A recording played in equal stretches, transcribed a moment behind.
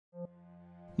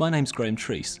My name's Graham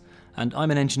Treese, and I'm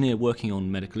an engineer working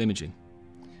on medical imaging.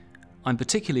 I'm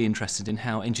particularly interested in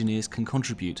how engineers can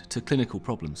contribute to clinical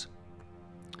problems.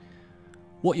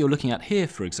 What you're looking at here,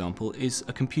 for example, is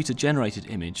a computer-generated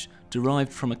image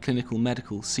derived from a clinical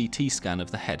medical CT scan of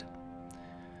the head.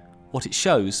 What it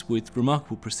shows, with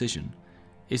remarkable precision,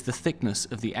 is the thickness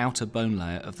of the outer bone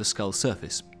layer of the skull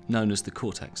surface, known as the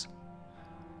cortex.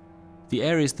 The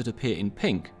areas that appear in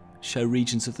pink show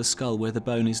regions of the skull where the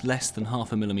bone is less than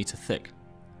 0.5 millimetre thick.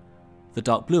 The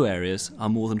dark blue areas are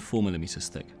more than 4 millimetres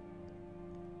thick.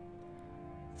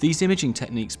 These imaging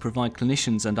techniques provide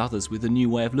clinicians and others with a new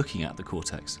way of looking at the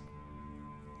cortex.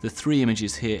 The three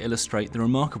images here illustrate the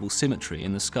remarkable symmetry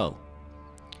in the skull.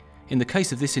 In the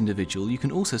case of this individual, you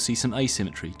can also see some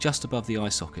asymmetry just above the eye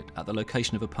socket at the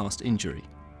location of a past injury.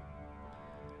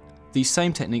 These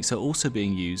same techniques are also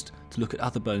being used to look at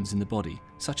other bones in the body,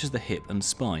 such as the hip and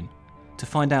spine, to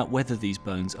find out whether these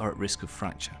bones are at risk of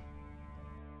fracture.